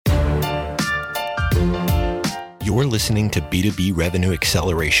You're listening to B2B Revenue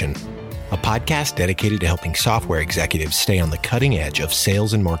Acceleration, a podcast dedicated to helping software executives stay on the cutting edge of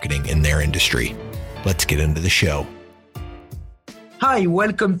sales and marketing in their industry. Let's get into the show. Hi,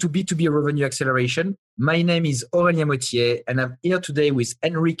 welcome to B2B Revenue Acceleration. My name is Aurélien Mottier, and I'm here today with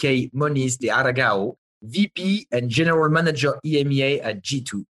Enrique Moniz de Aragao, VP and General Manager EMEA at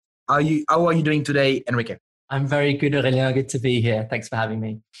G2. How are you doing today, Enrique? I'm very good, Aurélien. Good to be here. Thanks for having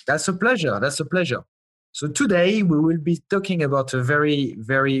me. That's a pleasure. So today we will be talking about a very,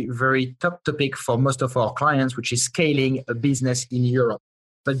 very, very top topic for most of our clients, which is scaling a business in Europe.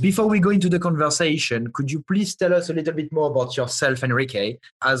 But before we go into the conversation, could you please tell us a little bit more about yourself, Enrique,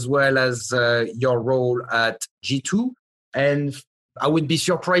 as well as your role at G2? And I would be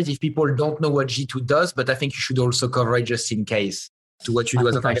surprised if people don't know what G2 does, but I think you should also cover it just in case to what you do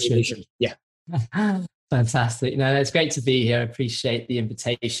as an organization. Yeah. Fantastic. No, it's great to be here. I appreciate the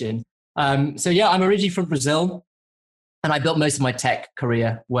invitation. I'm originally from Brazil, and I built most of my tech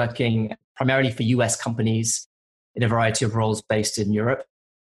career working primarily for US companies in a variety of roles based in Europe.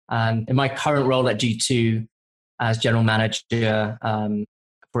 And in my current role at G2 as general manager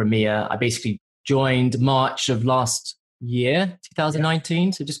for EMEA, I basically joined March of last year,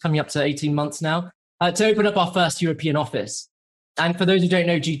 2019, so just coming up to 18 months now, to open up our first European office. And for those who don't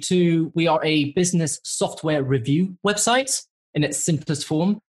know G2, we are a business software review website in its simplest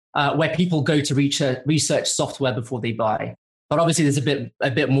form, where people go to research software before they buy. But obviously, there's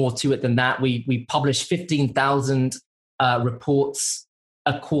a bit more to it than that. We publish 15,000 reports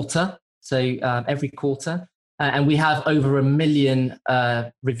a quarter, so every quarter. And we have over 1 million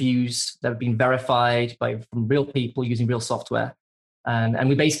reviews that have been verified from real people using real software. And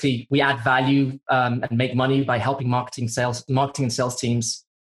we add value and make money by helping marketing and sales teams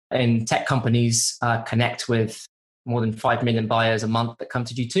in tech companies connect with more than 5 million buyers a month that come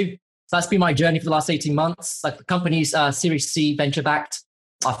to G2. So that's been my journey for the last 18 months. Like the company's Series C venture backed.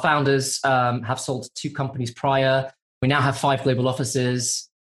 Our founders have sold 2 companies prior. We now have 5 global offices.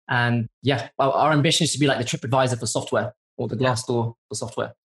 And our ambition is to be like the TripAdvisor for software or the Glassdoor for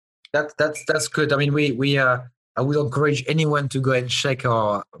software. That's good. I mean, I would encourage anyone to go and check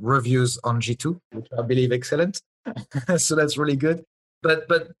our reviews on G2, which I believe excellent. So that's really good.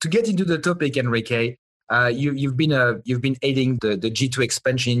 But to get into the topic, Enrique, you've been aiding the G2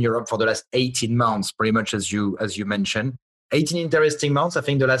 expansion in Europe for the last 18 months, pretty much as you mentioned. 18 interesting months. I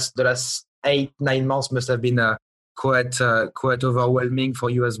think the last 8-9 months must have been quite overwhelming for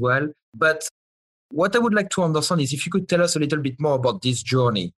you as well. But what I would like to understand is if you could tell us a little bit more about this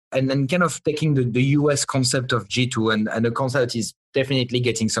journey and then kind of taking the US concept of G2 and the concept is definitely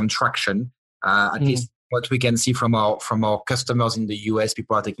getting some traction, at least what we can see from our customers in the US.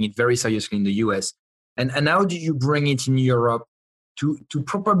 People are taking it very seriously in the US. And how do you bring it in Europe to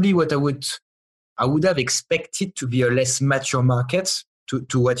probably what I would have expected to be a less mature market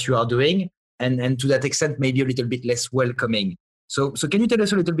to what you are doing and to that extent maybe a little bit less welcoming. So can you tell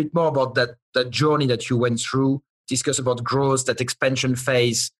us a little bit more about that journey that you went through, discuss about growth, that expansion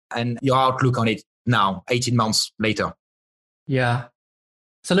phase, and your outlook on it now, 18 months later? Yeah.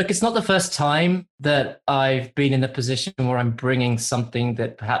 So look, it's not the first time that I've been in a position where I'm bringing something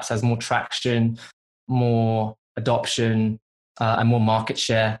that perhaps has more traction, more adoption, and more market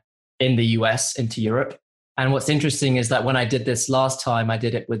share in the US into Europe. And what's interesting is that when I did this last time, I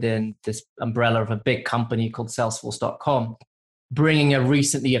did it within this umbrella of a big company called Salesforce.com, bringing a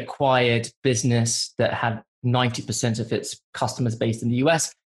recently acquired business that had 90% of its customers based in the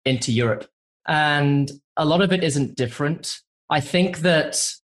US into Europe. And a lot of it isn't different. I think that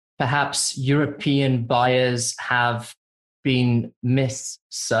perhaps European buyers have been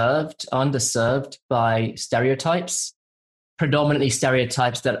underserved by stereotypes, predominantly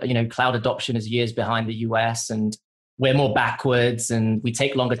stereotypes that, cloud adoption is years behind the US and we're more backwards and we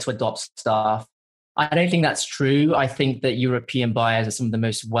take longer to adopt stuff. I don't think that's true. I think that European buyers are some of the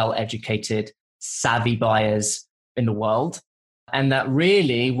most well-educated, savvy buyers in the world. And that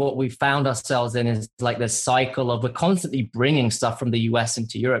really what we found ourselves in is like this cycle of we're constantly bringing stuff from the US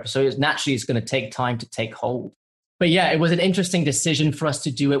into Europe. So it's going to take time to take hold. But yeah, it was an interesting decision for us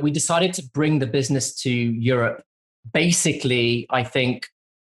to do it. We decided to bring the business to Europe basically, I think,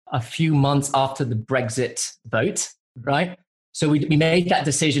 a few months after the Brexit vote, right? So we made that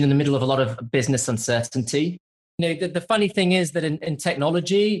decision in the middle of a lot of business uncertainty. The funny thing is that in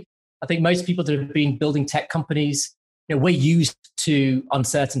technology, I think most people that have been building tech companies, we're used to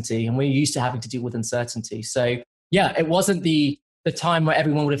uncertainty and we're used to having to deal with uncertainty. So yeah, it wasn't the time where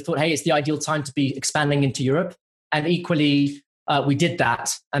everyone would have thought, hey, it's the ideal time to be expanding into Europe. And equally, we did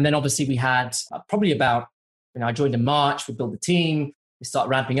that. And then obviously we had probably about, I joined in March, we built the team, we start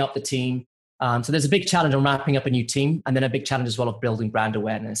ramping up the team. So there's a big challenge on wrapping up a new team, and then a big challenge as well of building brand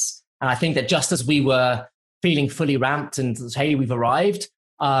awareness. And I think that just as we were feeling fully ramped and hey, we've arrived,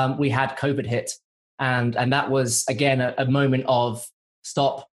 we had COVID hit. And that was, again, a moment of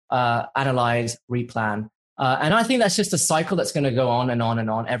stop, analyze, replan. And I think that's just a cycle that's going to go on and on and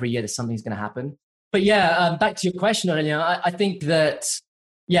on. Every year, there's something's going to happen. But yeah, back to your question, Aurélien, I think that,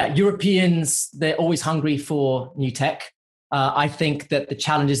 Europeans, they're always hungry for new tech. I think that the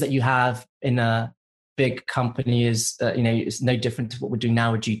challenges that you have in a big company is no different to what we're doing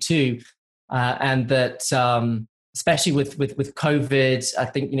now with G2. And that, especially with COVID, I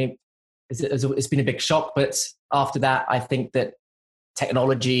think, it's been a big shock. But after that, I think that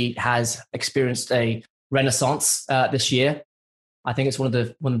technology has experienced a renaissance this year. I think it's one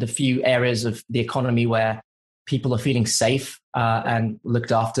of the few areas of the economy where people are feeling safe and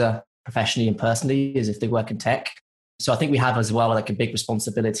looked after professionally and personally as if they work in tech. So I think we have as well like a big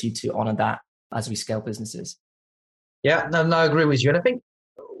responsibility to honor that as we scale businesses. Yeah, no, I agree with you. And I think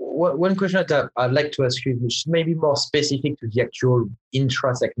one question that I'd like to ask you, which may be more specific to the actual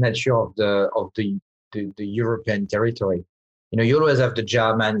intrinsic nature of the European territory. You always have the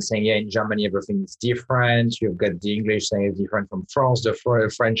German saying, in Germany, everything is different. You've got the English saying it's different from France. The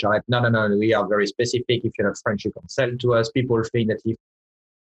French are like, no, we are very specific. If you're not French, you can't sell to us. People think that if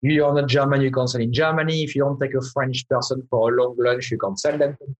you are not German, you can't sell in Germany. If you don't take a French person for a long lunch, you can't sell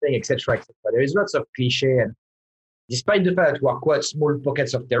them something, etc., etc. There is lots of cliche. And despite the fact that we are quite small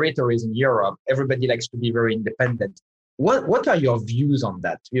pockets of territories in Europe, everybody likes to be very independent. What are your views on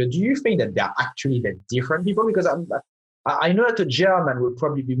that? Do you think that they're actually that different people? Because I know that a German will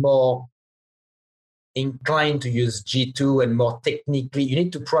probably be more inclined to use G2 and more technically. You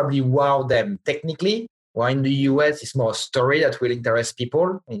need to probably wow them technically. While in the US, it's more a story that will interest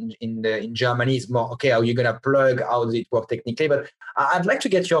people. In Germany, it's more, okay, how are you going to plug? How does it work technically? But I'd like to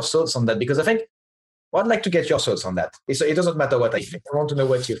get your thoughts on that because I think, I'd like to get your thoughts on that. It doesn't matter what I think. I want to know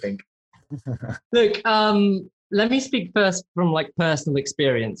what you think. Look, let me speak first from like personal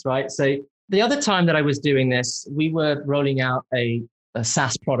experience, right? So the other time that I was doing this, we were rolling out a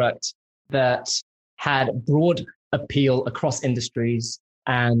SaaS product that had broad appeal across industries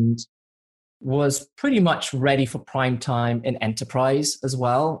and was pretty much ready for prime time in enterprise as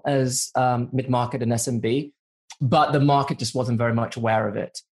well as mid-market and SMB, but the market just wasn't very much aware of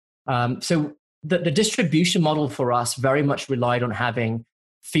it. So the distribution model for us very much relied on having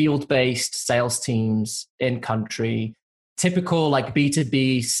field-based sales teams in country, typical like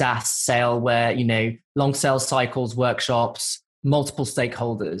B2B SaaS sale where, long sales cycles, workshops, multiple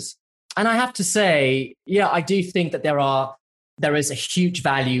stakeholders. And I have to say, I do think that there is a huge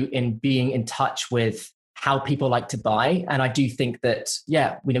value in being in touch with how people like to buy. And I do think that,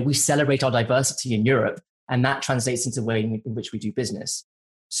 we celebrate our diversity in Europe and that translates into the way in which we do business.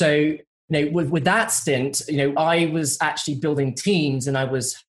 So, with that stint, I was actually building teams and I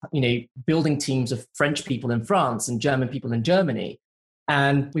was building teams of French people in France and German people in Germany.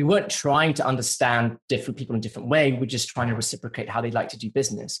 And we weren't trying to understand different people in a different way. We're just trying to reciprocate how they like to do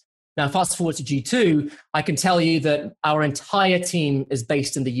business. Now, fast forward to G2, I can tell you that our entire team is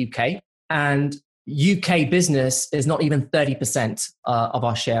based in the UK and UK business is not even 30% of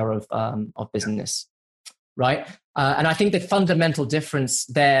our share of business, right? And I think the fundamental difference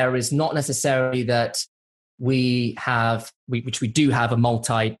there is not necessarily that which we do have a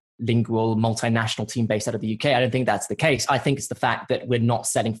multilingual, multinational team based out of the UK. I don't think that's the case. I think it's the fact that we're not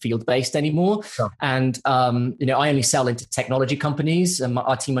selling field-based anymore. Sure. And, I only sell into technology companies and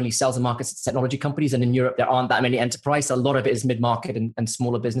our team only sells and markets to technology companies. And in Europe, there aren't that many enterprise. A lot of it is mid-market and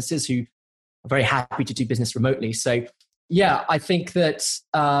smaller businesses who are very happy to do business remotely. So I think that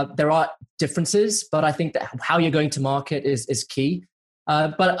there are differences, but I think that how you're going to market is key.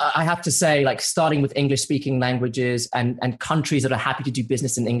 But I have to say, like starting with English-speaking languages and countries that are happy to do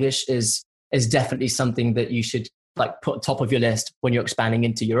business in English is definitely something that you should like put top of your list when you're expanding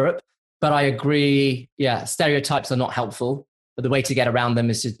into Europe. But I agree, stereotypes are not helpful. But the way to get around them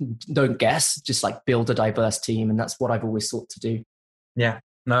is just don't guess, just like build a diverse team, and that's what I've always sought to do. Yeah,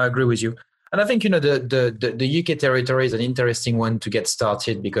 no, I agree with you. And I think the UK territory is an interesting one to get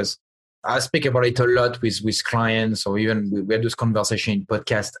started because I speak about it a lot with clients, or even we have this conversation in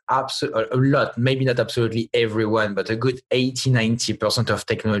podcast. A lot, maybe not absolutely everyone, but a good 80-90% of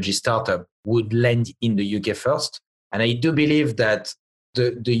technology startup would land in the UK first. And I do believe that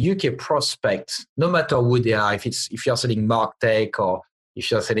the UK prospect, no matter who they are, if you're selling MarTech or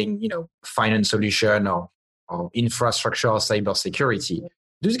if you're selling finance solution or infrastructure or cybersecurity,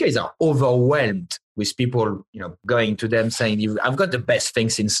 those guys are overwhelmed with people, going to them saying, I've got the best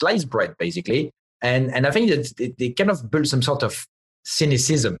things in sliced bread, basically. And I think that they kind of build some sort of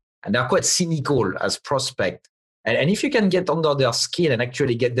cynicism and they're quite cynical as prospect. And if you can get under their skin and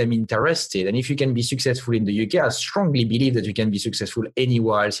actually get them interested, and if you can be successful in the UK, I strongly believe that you can be successful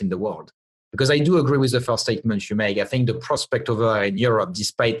anywhere else in the world. Because I do agree with the first statement you make. I think the prospect over in Europe,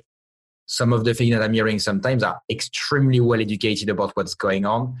 despite some of the things that I'm hearing sometimes, are extremely well educated about what's going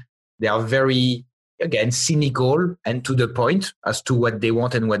on. They are very, again, cynical and to the point as to what they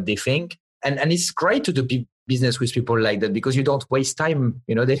want and what they think. And it's great to do business with people like that because you don't waste time.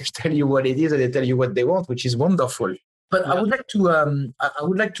 They tell you what it is and they tell you what they want, which is wonderful. But yeah. I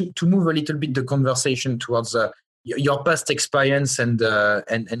would like to move a little bit the conversation towards your past experience and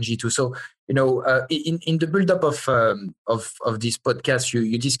G2. So, in the build-up of this podcast,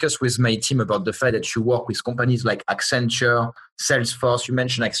 you discussed with my team about the fact that you work with companies like Accenture, Salesforce. You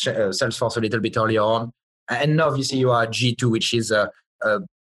mentioned Salesforce a little bit earlier on, and now obviously you are at G2, which is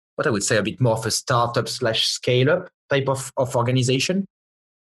what I would say a bit more of a startup / scale-up type of organization.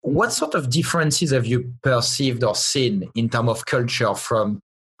 What sort of differences have you perceived or seen in terms of culture from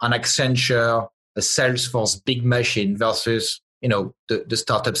an Accenture, a Salesforce big machine versus, the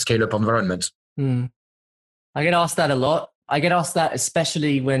startup scale-up environment? I get asked that a lot. I get asked that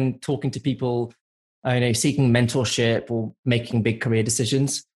especially when talking to people, seeking mentorship or making big career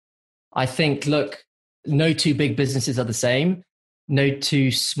decisions. I think, look, no two big businesses are the same. No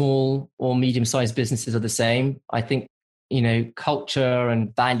two small or medium-sized businesses are the same. I think, culture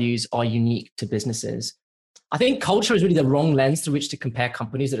and values are unique to businesses. I think culture is really the wrong lens through which to compare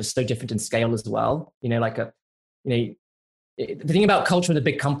companies that are so different in scale as well. The thing about culture in a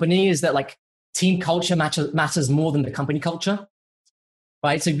big company is that team culture matters more than the company culture,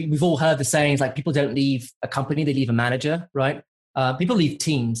 right? So we've all heard the sayings like people don't leave a company, they leave a manager, right? People leave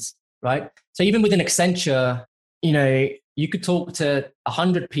teams, right? So even within Accenture, you could talk to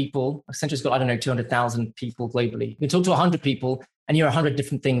 100 people. Accenture's got, 200,000 people globally. You can talk to 100 people and hear 100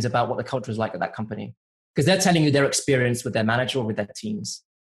 different things about what the culture is like at that company because they're telling you their experience with their manager or with their teams,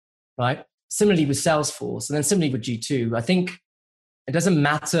 right? Similarly with Salesforce and then similarly with G2, I think it doesn't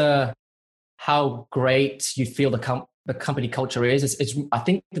matter how great you feel the company culture is. I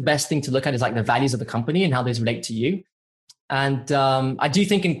think the best thing to look at is the values of the company and how those relate to you. And I do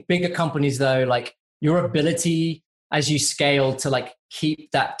think in bigger companies though, your ability as you scale to keep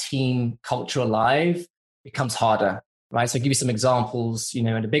that team culture alive becomes harder, right? So I'll give you some examples. In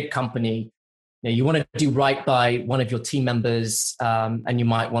a big company, you want to do right by one of your team members, and you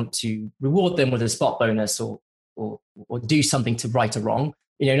might want to reward them with a spot bonus or do something to right a wrong.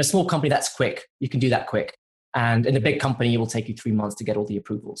 In a small company, that's quick. You can do that quick. And in a big company, it will take you 3 months to get all the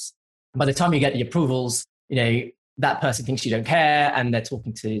approvals. And by the time you get the approvals, that person thinks you don't care and they're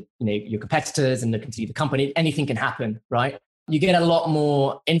talking to your competitors and looking to the company. Anything can happen, right? You get a lot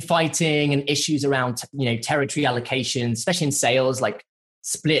more infighting and issues around territory allocation, especially in sales, like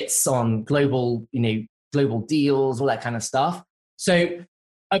splits on global deals, all that kind of stuff. So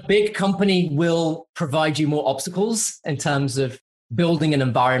a big company will provide you more obstacles in terms of building an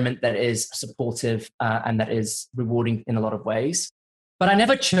environment that is supportive and that is rewarding in a lot of ways. But I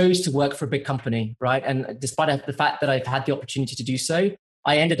never chose to work for a big company, right? And despite the fact that I've had the opportunity to do so,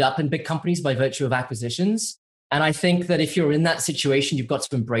 I ended up in big companies by virtue of acquisitions. And I think that if you're in that situation, you've got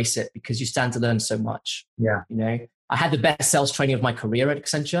to embrace it because you stand to learn so much. Yeah. I had the best sales training of my career at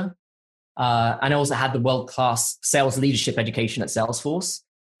Accenture. And I also had the world-class sales leadership education at Salesforce.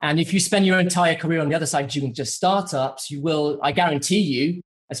 And if you spend your entire career on the other side doing just startups, I guarantee you,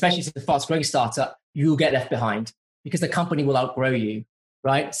 especially if it's a fast-growing startup, you'll get left behind because the company will outgrow you.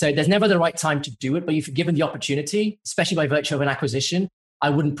 Right. So there's never the right time to do it. But if you're given the opportunity, especially by virtue of an acquisition,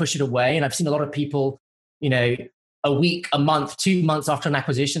 I wouldn't push it away. And I've seen a lot of people, a week, a month, 2 months after an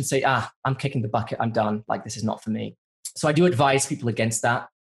acquisition say, I'm kicking the bucket. I'm done. This is not for me. So I do advise people against that.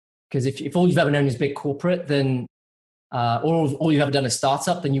 Because if all you've ever known is big corporate, then or all you've ever done is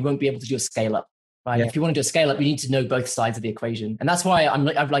startup, then you won't be able to do a scale up. Right. Yeah. If you want to do a scale up, you need to know both sides of the equation. And that's why I'm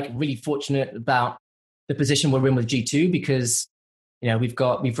really fortunate about the position we're in with G2 because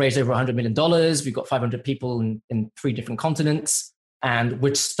we've raised over $100 million. We've got 500 people in 3 different continents. And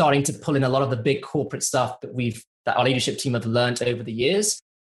we're starting to pull in a lot of the big corporate stuff that our leadership team have learned over the years.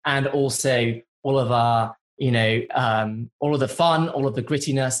 And also all of our, all of the fun, all of the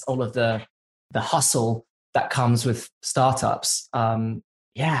grittiness, all of the hustle that comes with startups.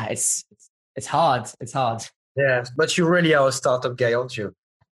 It's hard. It's hard. Yeah, but you really are a startup guy, aren't you?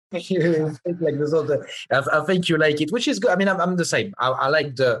 I think you like it, which is good. I mean, I'm the same. I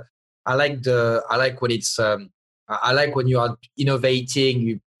like when it's I like when you are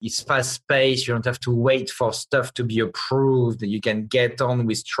innovating. It's fast paced. You don't have to wait for stuff to be approved. You can get on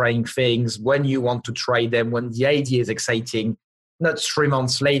with trying things when you want to try them. When the idea is exciting, not 3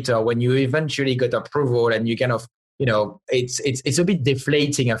 months later when you eventually got approval and you kind of, it's a bit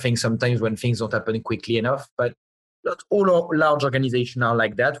deflating, I think, sometimes when things don't happen quickly enough. But not all our large organizations are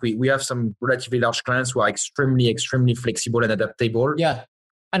like that. We have some relatively large clients who are extremely, extremely flexible and adaptable. Yeah.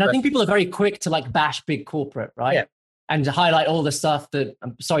 And I think people are very quick to like bash big corporate, right? Yeah. And to highlight all the stuff that,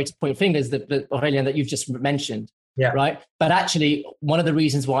 I'm sorry to point fingers, that Aurélien, that you've just mentioned. Yeah. Right. But actually, one of the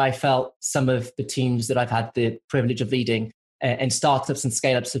reasons why I felt some of the teams that I've had the privilege of leading and startups and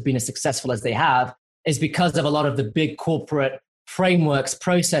scale-ups have been as successful as they have is because of a lot of the big corporate frameworks,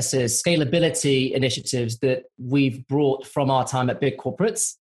 processes, scalability initiatives that we've brought from our time at big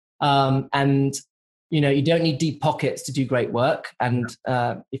corporates. And, you don't need deep pockets to do great work. And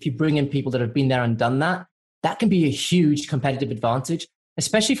if you bring in people that have been there and done that, that can be a huge competitive advantage,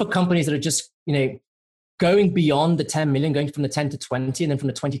 especially for companies that are just, going beyond the 10 million, going from the 10 to 20 and then from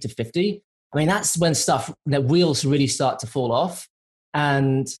the 20 to 50. I mean, that's when wheels really start to fall off.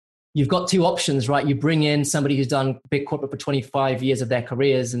 And you've got two options, right? You bring in somebody who's done big corporate for 25 years of their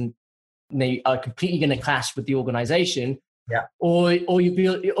careers and they are completely going to clash with the organization. Yeah. Or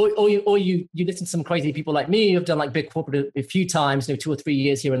you listen to some crazy people like me who've done like big corporate a few times, 2 or 3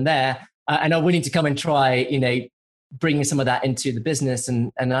 years here and there, and are willing to come and try, bringing some of that into the business.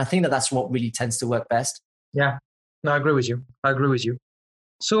 And I think that's what really tends to work best. Yeah, no, I agree with you.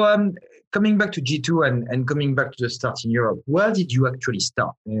 So coming back to G2 and coming back to the start in Europe, where did you actually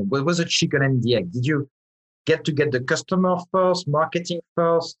start? What was the chicken and the egg? Did you get the customer first, marketing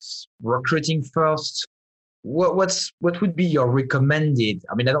first, recruiting first? What would be your recommended?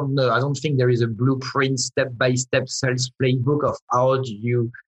 I mean, I don't know. I don't think there is a blueprint, step-by-step sales playbook of how do you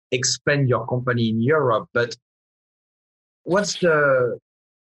expand your company in Europe. But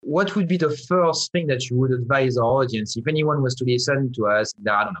what would be the first thing that you would advise our audience if anyone was to listen to us?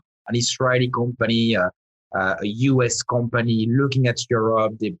 I don't know, an Israeli company, a US company looking at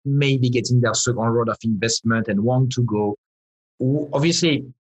Europe, they may be getting their second round of investment and want to go. Obviously,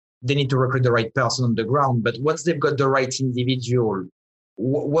 they need to recruit the right person on the ground, but once they've got the right individual,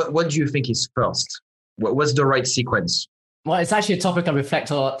 what do you think is first? What's the right sequence? Well, it's actually a topic I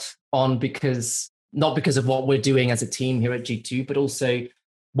reflect a lot on not because of what we're doing as a team here at G2, but also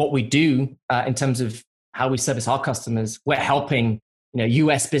what we do in terms of how we service our customers. We're helping,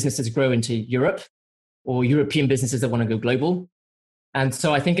 US businesses grow into Europe or European businesses that want to go global. And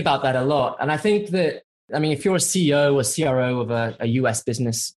so I think about that a lot. And I think that, if you're a CEO or CRO of a US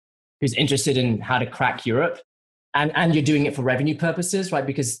business who's interested in how to crack Europe and you're doing it for revenue purposes, right?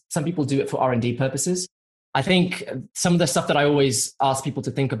 Because some people do it for R&D purposes. I think some of the stuff that I always ask people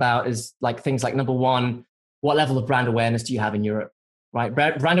to think about is like things like, number one, what level of brand awareness do you have in Europe? Right,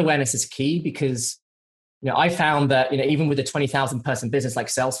 brand awareness is key because, I found that, even with a 20,000 person business like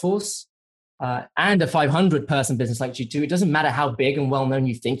Salesforce and a 500 person business like G2, it doesn't matter how big and well known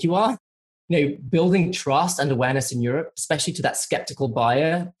you think you are. Building trust and awareness in Europe, especially to that skeptical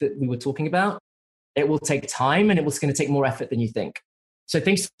buyer that we were talking about, it will take time and it's going to take more effort than you think. So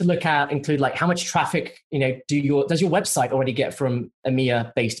things to look at include like how much traffic, does your website already get from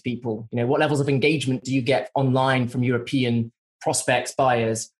EMEA based people? What levels of engagement do you get online from European prospects,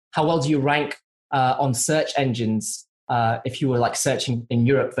 buyers? How well do you rank on search engines if you were like searching in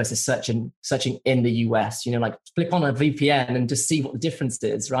Europe versus searching in the US? Like flip on a VPN and just see what the difference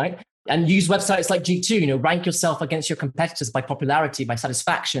is, right? And use websites like G2, rank yourself against your competitors by popularity, by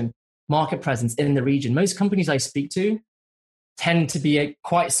satisfaction, market presence in the region. Most companies I speak to tend to be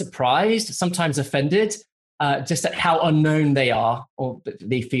quite surprised, sometimes offended, just at how unknown they are or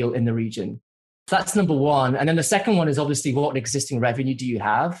they feel in the region. So that's number one. And then the second one is obviously what existing revenue do you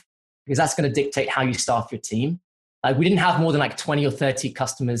have? Because that's going to dictate how you staff your team. We didn't have more than like 20 or 30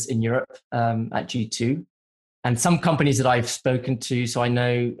 customers in Europe at G2. And some companies that I've spoken to, so I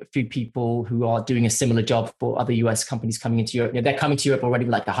know a few people who are doing a similar job for other US companies coming into Europe. They're coming to Europe already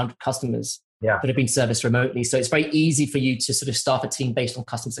with like 100 customers that have been serviced remotely. So it's very easy for you to sort of staff a team based on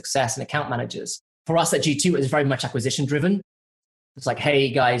customer success and account managers. For us at G2, it's very much acquisition driven. It's like, hey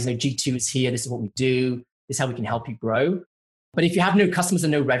guys, G2 is here. This is what we do. This is how we can help you grow. But if you have no customers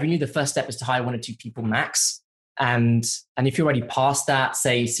and no revenue, the first step is to hire 1 or 2 people max. And if you're already past that,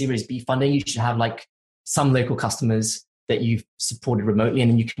 say Series B funding, you should have like some local customers that you've supported remotely,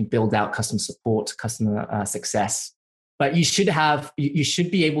 and then you can build out customer support, customer success. But you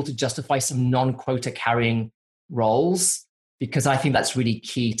should be able to justify some non-quota carrying roles, because I think that's really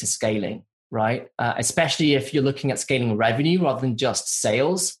key to scaling, right? Especially if you're looking at scaling revenue rather than just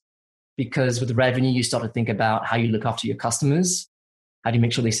sales, because with the revenue, you start to think about how you look after your customers. How do you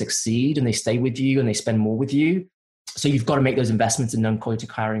make sure they succeed and they stay with you and they spend more with you? So you've got to make those investments in non-quota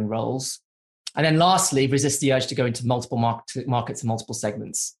carrying roles. And then lastly, resist the urge to go into multiple markets and multiple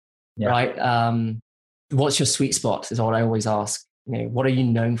segments, right? What's your sweet spot is what I always ask. What are you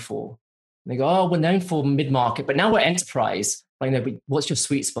known for? And they go, oh, we're known for mid-market, but now we're enterprise. But what's your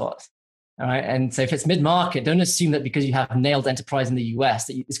sweet spot? All right. And so if it's mid-market, don't assume that because you have nailed enterprise in the US,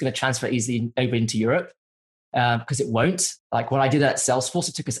 that it's going to transfer easily over into Europe, because it won't. Like what I did at Salesforce,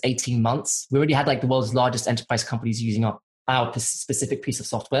 it took us 18 months. We already had the world's largest enterprise companies using our specific piece of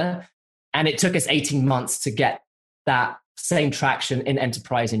software. And it took us 18 months to get that same traction in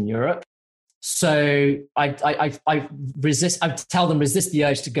enterprise in Europe. So I tell them resist the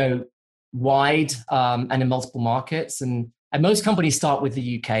urge to go wide and in multiple markets. And most companies start with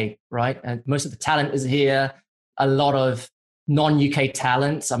the UK, right? And most of the talent is here. A lot of non-UK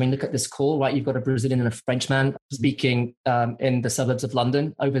talents. I mean, look at this call, right? You've got a Brazilian and a Frenchman speaking in the suburbs of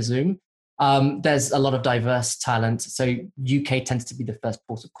London over Zoom. There's a lot of diverse talent. So UK tends to be the first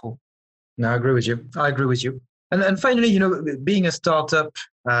port of call. No, I agree with you. And finally, being a startup,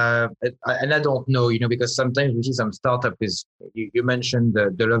 and I don't know, because sometimes we see some startup is, you mentioned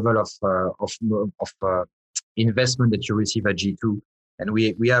the level of investment that you receive at G2. And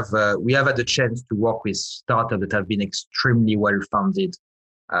we have had the chance to work with startups that have been extremely well funded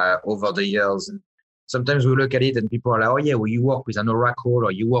over the years. And sometimes we look at it and people are like, oh yeah, well, you work with an Oracle,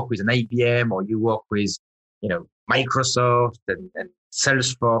 or you work with an IBM, or you work with, Microsoft and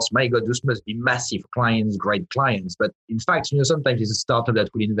Salesforce. My God, those must be massive clients, great clients. But in fact, sometimes it's a startup that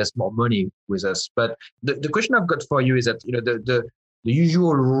will invest more money with us. But the question I've got for you is that, the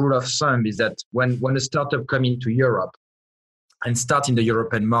usual rule of thumb is that when a startup comes into Europe and start in the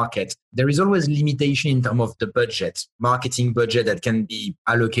European market, there is always limitation in terms of the budget, marketing budget that can be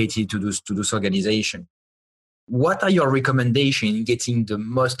allocated to those organizations. What are your recommendations in getting the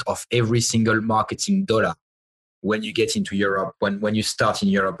most of every single marketing dollar when you get into Europe, when you start in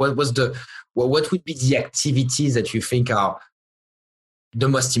Europe? What would be the activities that you think are the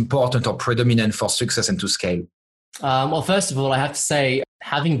most important or predominant for success and to scale? Well, first of all, I have to say,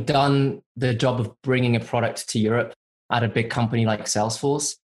 having done the job of bringing a product to Europe at a big company like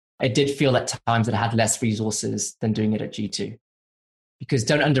Salesforce, I did feel at times that I had less resources than doing it at G2. Because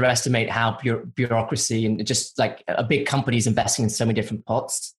don't underestimate how bureaucracy and just like a big company is investing in so many different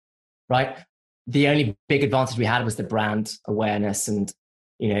pots, right? The only big advantage we had was the brand awareness, and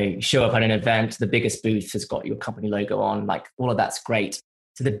you show up at an event, the biggest booth has got your company logo on, like all of that's great.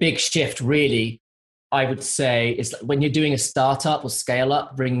 So the big shift really, I would say, is when you're doing a startup or scale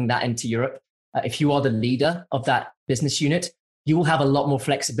up, bringing that into Europe, if you are the leader of that business unit, you will have a lot more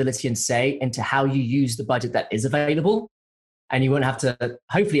flexibility and say into how you use the budget that is available. And you won't have to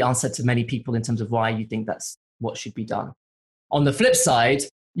hopefully answer to many people in terms of why you think that's what should be done. On the flip side,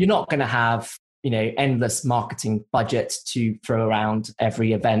 you're not going to have endless marketing budget to throw around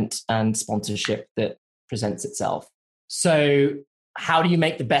every event and sponsorship that presents itself. So how do you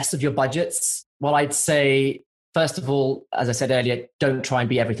make the best of your budgets? Well, I'd say, first of all, as I said earlier, don't try and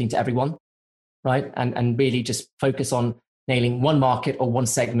be everything to everyone, right? And really just focus on nailing one market or one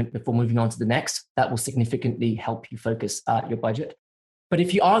segment before moving on to the next. That will significantly help you focus your budget. But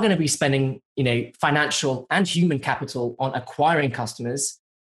if you are going to be spending, financial and human capital on acquiring customers,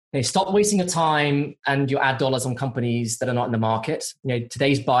 stop wasting your time and your ad dollars on companies that are not in the market.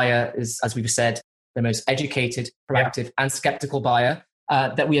 Today's buyer is, as we've said, the most educated, proactive, and skeptical buyer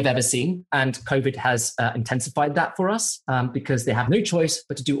that we have ever seen. And COVID has intensified that for us because they have no choice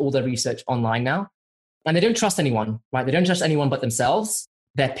but to do all their research online now. And they don't trust anyone, right? They don't trust anyone but themselves,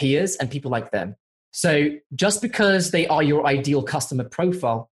 their peers, and people like them. So just because they are your ideal customer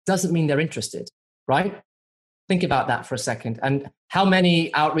profile doesn't mean they're interested, right? Think about that for a second. And how many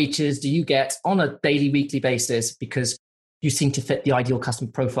outreaches do you get on a daily, weekly basis because you seem to fit the ideal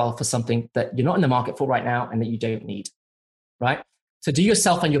customer profile for something that you're not in the market for right now and that you don't need, right? So do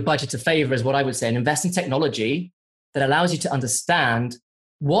yourself and your budget a favor is what I would say, and invest in technology that allows you to understand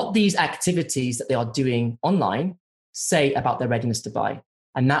what these activities that they are doing online say about their readiness to buy.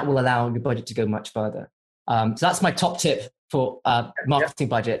 And that will allow your budget to go much further. So that's my top tip for marketing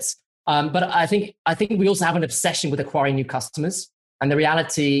budgets. But I think we also have an obsession with acquiring new customers. And the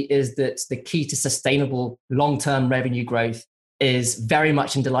reality is that the key to sustainable long-term revenue growth is very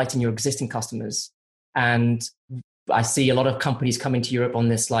much in delighting your existing customers. And I see a lot of companies coming to Europe on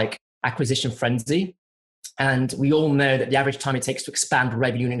this like acquisition frenzy. And we all know that the average time it takes to expand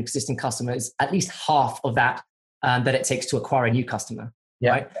revenue in an existing customer is at least half of that it takes to acquire a new customer,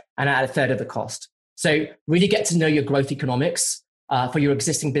 right? And at a third of the cost. So really get to know your growth economics for your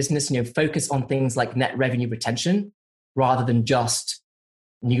existing business. Focus on things like net revenue retention rather than just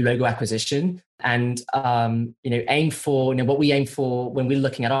new logo acquisition. And aim for what we aim for when we're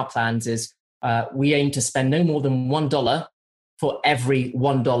looking at our plans is we aim to spend no more than $1 for every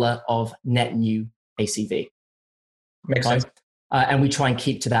 $1 of net new ACV. Makes sense. And we try and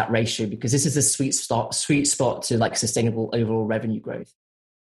keep to that ratio because this is a sweet spot to like sustainable overall revenue growth.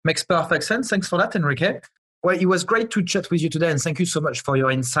 Makes perfect sense. Thanks for that, Enrique. Well, it was great to chat with you today, and thank you so much for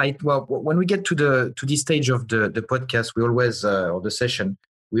your insight. Well, when we get to this stage of the podcast, we always or the session,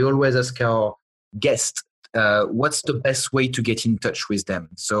 we always ask our guests what's the best way to get in touch with them.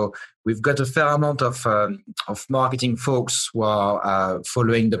 So we've got a fair amount of marketing folks who are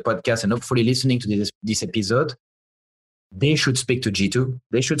following the podcast and hopefully listening to this episode. They should speak to G2.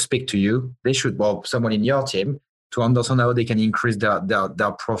 They should speak to you. They should, well, someone in your team to understand how they can increase their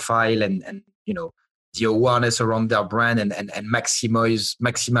profile and the awareness around their brand and maximize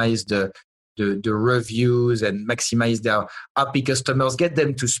the reviews and maximize their happy customers, get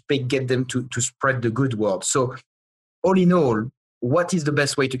them to speak, get them to spread the good word. So all in all, what is the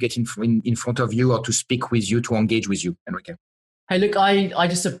best way to get in front of you or to speak with you, to engage with you, Enrique? Hey, look, I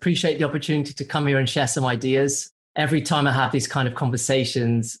just appreciate the opportunity to come here and share some ideas. Every time I have these kind of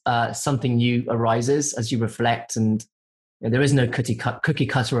conversations, something new arises as you reflect, and there is no cookie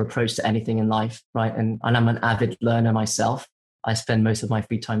cutter approach to anything in life, right? And I'm an avid learner myself. I spend most of my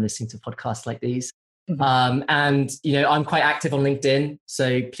free time listening to podcasts like these. Mm-hmm. And I'm quite active on LinkedIn,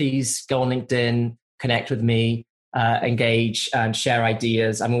 so please go on LinkedIn, connect with me, engage and share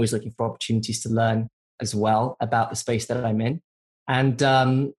ideas. I'm always looking for opportunities to learn as well about the space that I'm in. And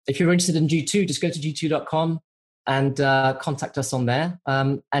if you're interested in G2, just go to g2.com. and contact us on there.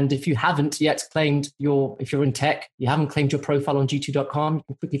 And if you haven't yet claimed if you're in tech, you haven't claimed your profile on g2.com, you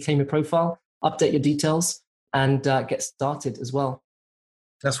can quickly claim your profile, update your details, and get started as well.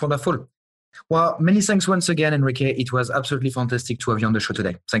 That's wonderful. Well, many thanks once again, Enrique. It was absolutely fantastic to have you on the show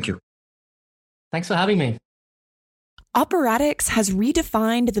today. Thank you. Thanks for having me. Operatics has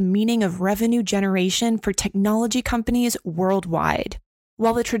redefined the meaning of revenue generation for technology companies worldwide.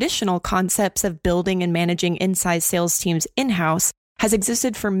 While the traditional concepts of building and managing inside sales teams in-house has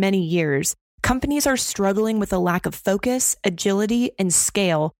existed for many years, companies are struggling with a lack of focus, agility, and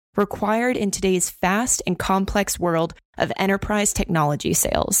scale required in today's fast and complex world of enterprise technology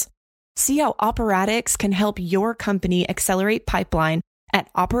sales. See how Operatics can help your company accelerate pipeline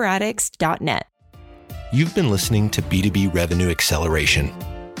at operatics.net. You've been listening to B2B Revenue Acceleration.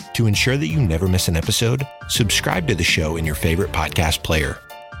 To ensure that you never miss an episode, subscribe to the show in your favorite podcast player.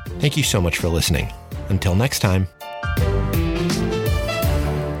 Thank you so much for listening. Until next time.